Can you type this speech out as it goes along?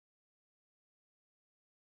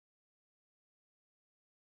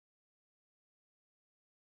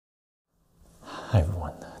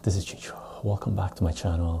this is Chycho. Welcome back to my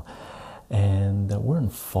channel. And we're in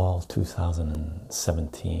fall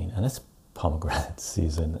 2017, and it's pomegranate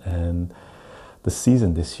season. And the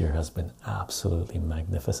season this year has been absolutely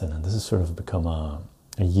magnificent. And this has sort of become a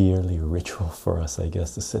yearly ritual for us, I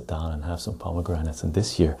guess, to sit down and have some pomegranates. And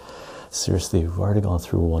this year, seriously, we've already gone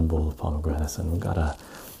through one bowl of pomegranates, and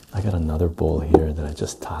I got another bowl here that I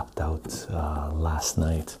just tapped out last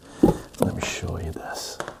night. Let me show you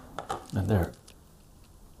this. And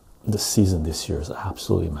the season this year is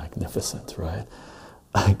absolutely magnificent, right?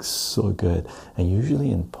 Like, so good. And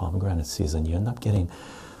usually in pomegranate season, you end up getting,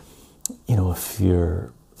 you know, if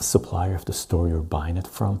you're a supplier of the store you're buying it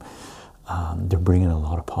from, they're bringing a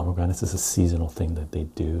lot of pomegranates. It's a seasonal thing that they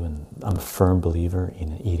do, and I'm a firm believer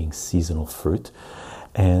in eating seasonal fruit.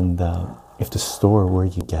 And if the store where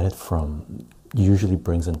you get it from usually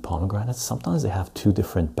brings in pomegranates, sometimes they have two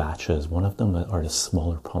different batches. One of them are the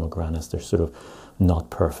smaller pomegranates. They're sort of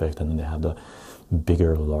not perfect, and then they have the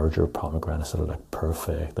bigger, larger pomegranates that are like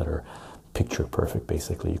perfect, that are picture perfect,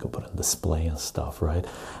 basically. You can put on display and stuff, right?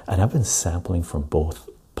 And I've been sampling from both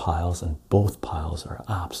piles, and both piles are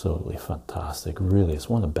absolutely fantastic. Really, it's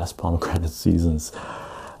one of the best pomegranate seasons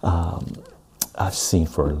I've seen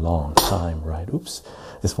for a long time, right? Oops.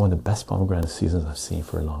 It's one of the best pomegranate seasons I've seen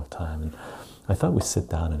for a long time. And I thought we'd sit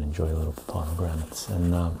down and enjoy a little pomegranates.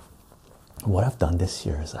 And what I've done this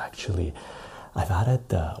year is actually I've added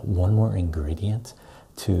one more ingredient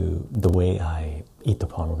to the way I eat the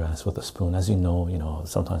pomegranates with a spoon. As you know,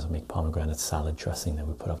 sometimes I make pomegranate salad dressing that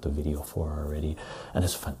we put up the video for already, and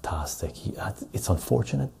it's fantastic. It's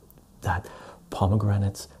unfortunate that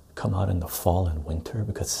pomegranates come out in the fall and winter,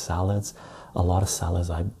 because a lot of salads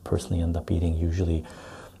I personally end up eating usually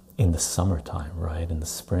in the summertime, right? In the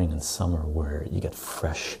spring and summer, where you get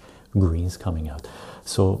fresh greens coming out.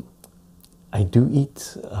 So I do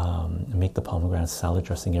make the pomegranate salad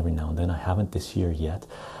dressing every now and then. I haven't this year yet,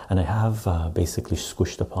 and I have basically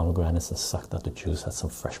squished the pomegranates and sucked out the juice. Had some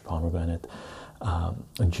fresh pomegranate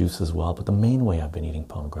juice as well. But the main way I've been eating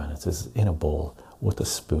pomegranates is in a bowl with a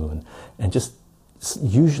spoon, and just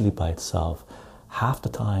usually by itself. Half the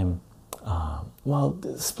time, well,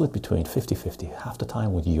 split between 50-50. Half the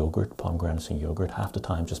time with yogurt, pomegranates and yogurt. Half the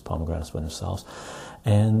time just pomegranates by themselves.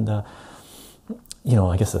 And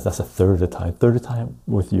I guess that's a third of the time. Third of the time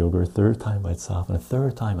with yogurt, third time by itself, and a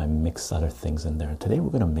third time I mix other things in there. And today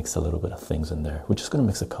we're going to mix a little bit of things in there. We're just going to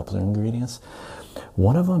mix a couple of ingredients.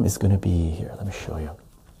 One of them is going to be here. Let me show you.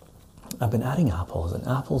 I've been adding apples, and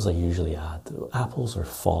apples I usually add. Apples are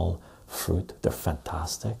fall fruit. They're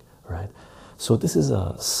fantastic, right? So this is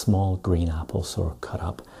a small green apple sort of cut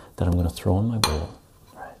up that I'm going to throw in my bowl,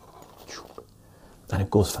 right? And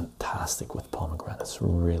it goes fantastic with pomegranates.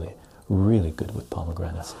 Really, really good with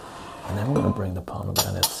pomegranates. And then we're going to bring the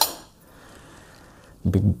pomegranates,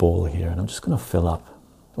 big bowl here, and I'm just going to fill up,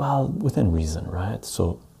 well, within reason, right?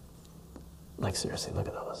 So, like, seriously, look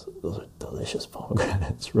at those. Those are delicious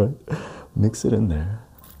pomegranates, right? Mix it in there.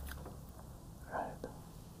 Right.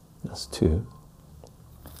 That's two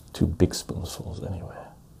big spoonfuls anyway.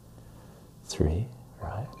 3,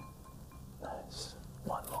 right? Nice.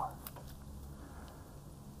 1 more.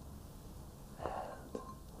 And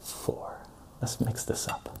 4. Let's mix this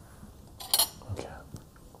up. Okay.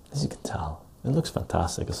 As you can tell, it looks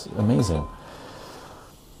fantastic. It's amazing.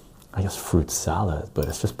 I guess fruit salad, but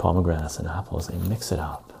it's just pomegranates and apples. They mix it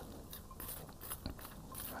up.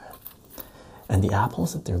 Right. And the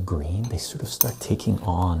apples, if they're green, they sort of start taking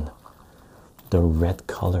on the red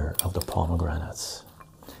color of the pomegranates,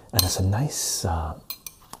 and it's a nice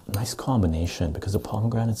combination, because the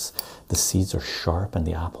pomegranates, the seeds are sharp, and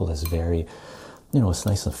the apple is very, it's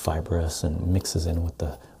nice and fibrous and mixes in with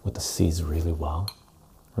the seeds really well,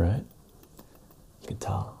 right? You can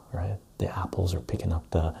tell, right? The apples are picking up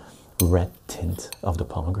the red tint of the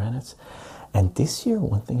pomegranates. And this year,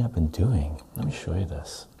 one thing I've been doing, let me show you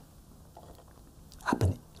this. I've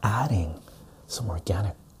been adding some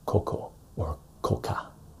organic cocoa, or coca,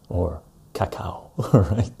 or cacao,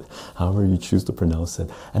 right? However you choose to pronounce it.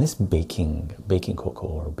 And it's baking cocoa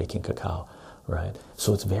or baking cacao, right?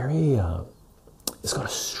 So it's very, it's got a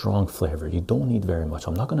strong flavor. You don't need very much.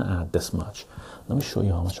 I'm not going to add this much. Let me show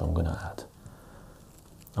you how much I'm going to add.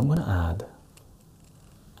 I'm going to add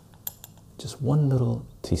just 1 little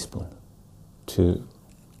teaspoon to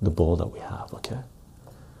the bowl that we have, okay?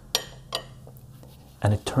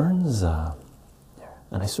 And it turns,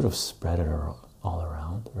 and I sort of spread it all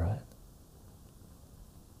around, right?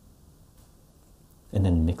 And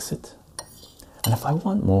then mix it. And if I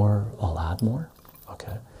want more, I'll add more,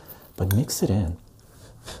 okay? But mix it in.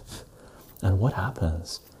 And what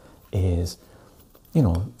happens is,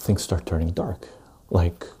 things start turning dark.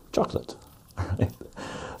 like chocolate. Right?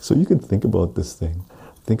 So you can think about this thing.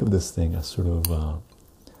 Think of this thing as sort of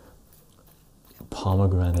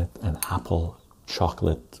pomegranate and apple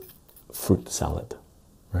chocolate fruit salad,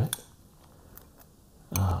 right?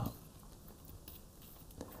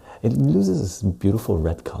 It loses this beautiful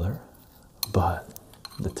red color, but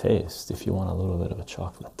the taste, if you want a little bit of a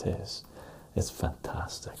chocolate taste, it's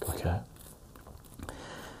fantastic. Okay,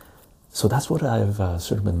 so that's what I've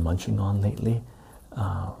sort of been munching on lately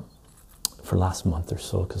for last month or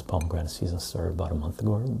so, because pomegranate season started about a month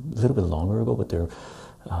ago, or a little bit longer ago. But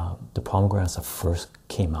the pomegranates that first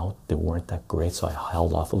came out, they weren't that great, so I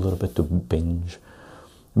held off a little bit to binge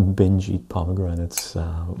eat pomegranates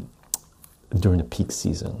during the peak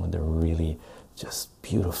season when they're really just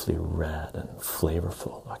beautifully red and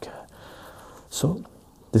flavorful. Okay, so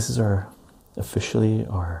this is officially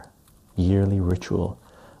our yearly ritual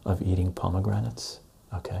of eating pomegranates.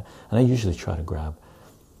 Okay, and I usually try to grab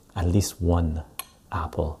at least one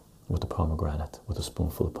apple with a pomegranate, with a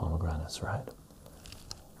spoonful of pomegranates, right?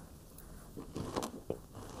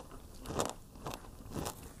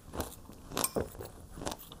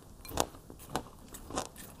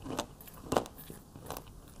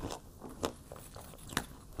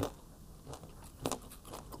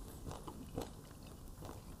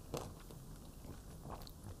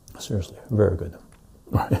 Seriously, very good.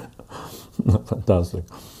 Fantastic.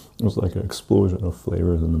 It was like an explosion of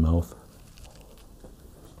flavors in the mouth.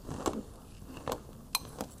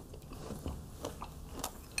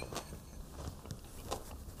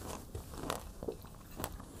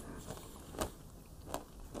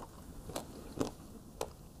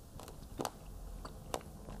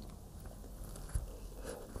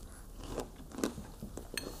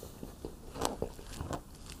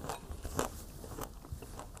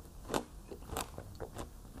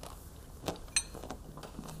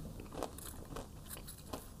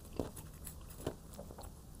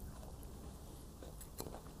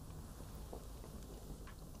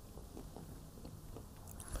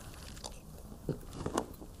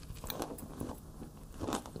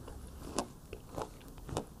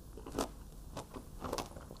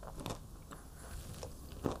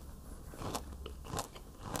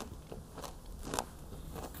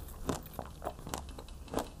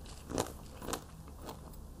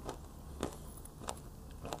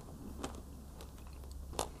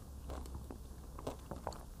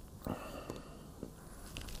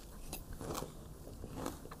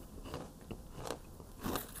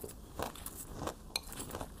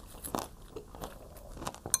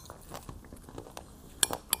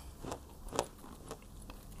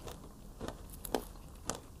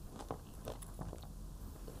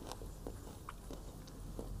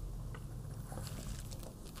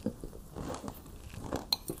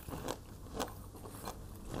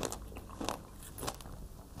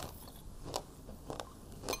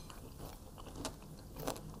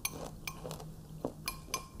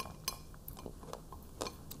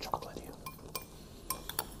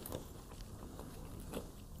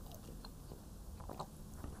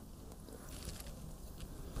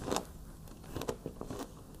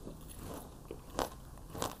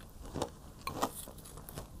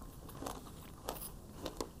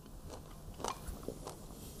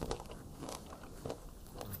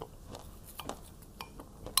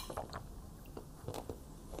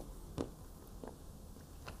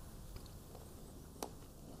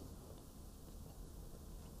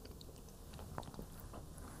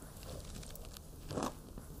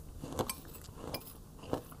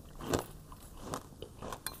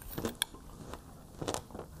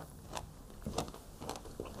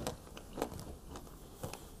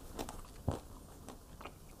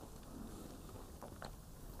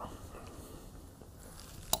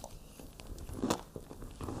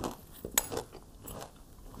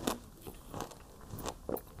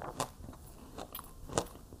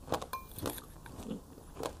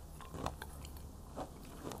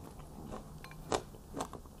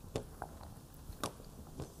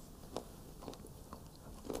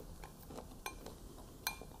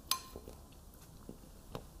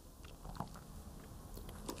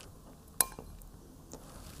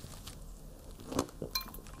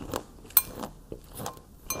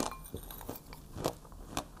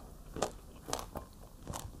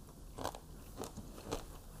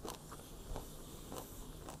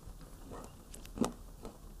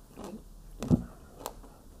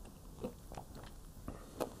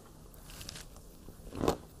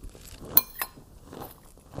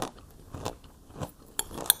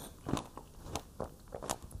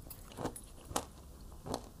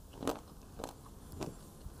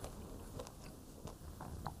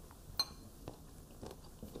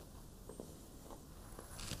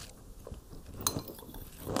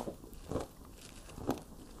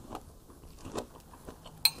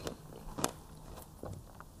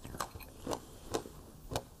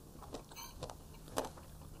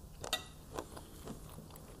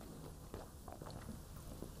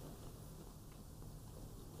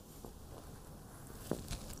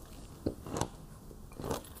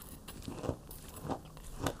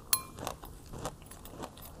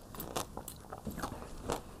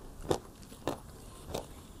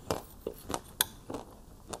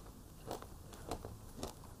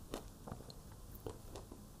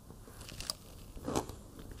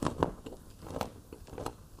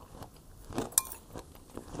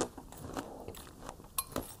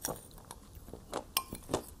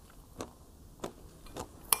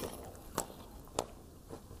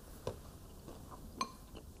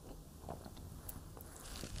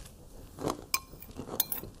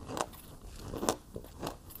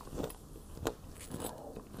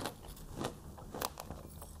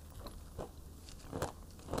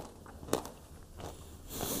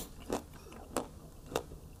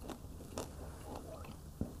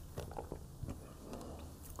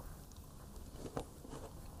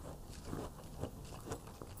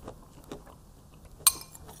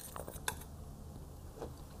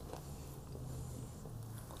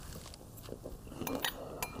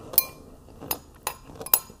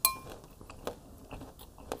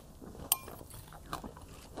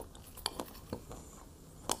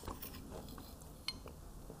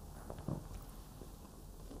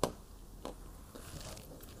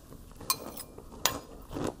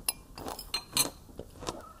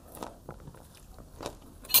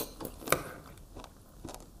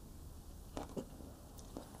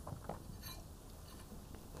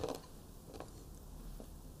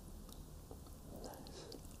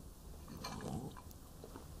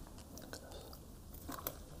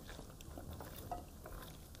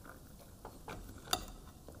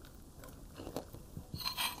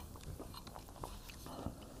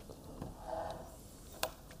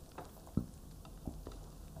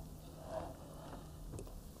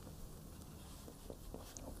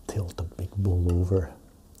 roll over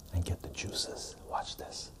and get the juices. Watch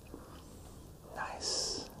this.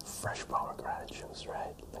 Nice fresh pomegranate juice,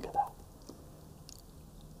 right? Look at that.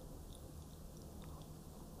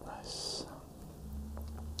 Nice.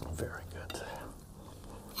 Very good.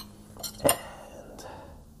 And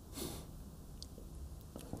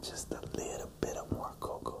just a little bit of more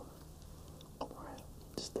cocoa. Right,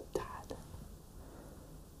 just a tad.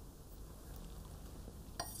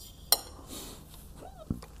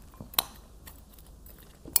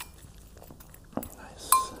 Nice.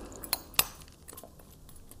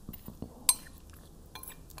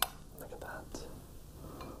 Look at that.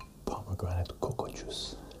 Pomegranate cocoa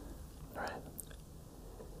juice. All right.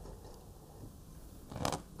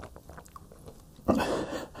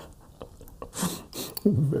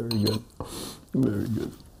 Very good. Very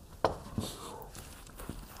good.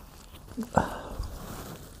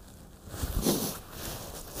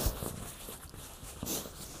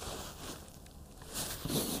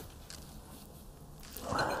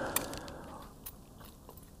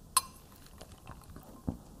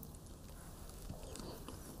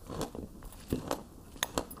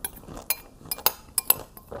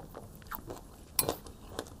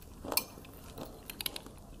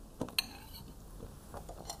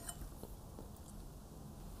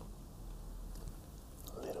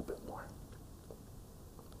 A little bit more.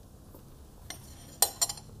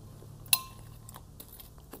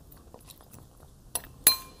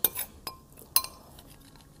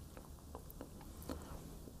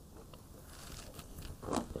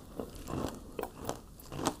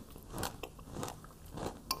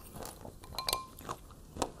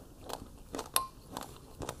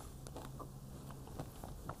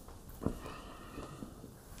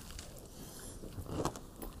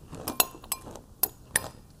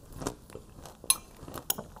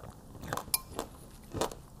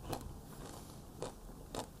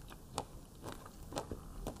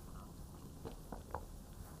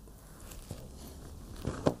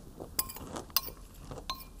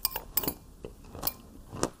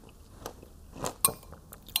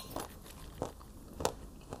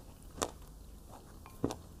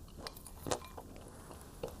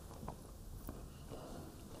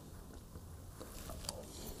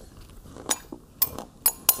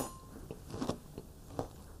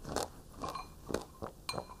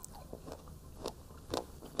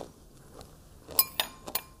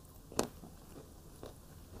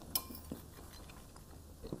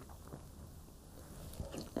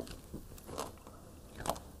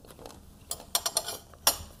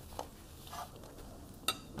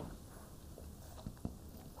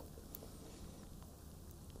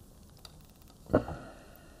 A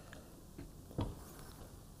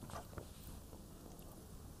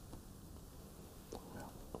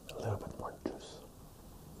little bit more juice.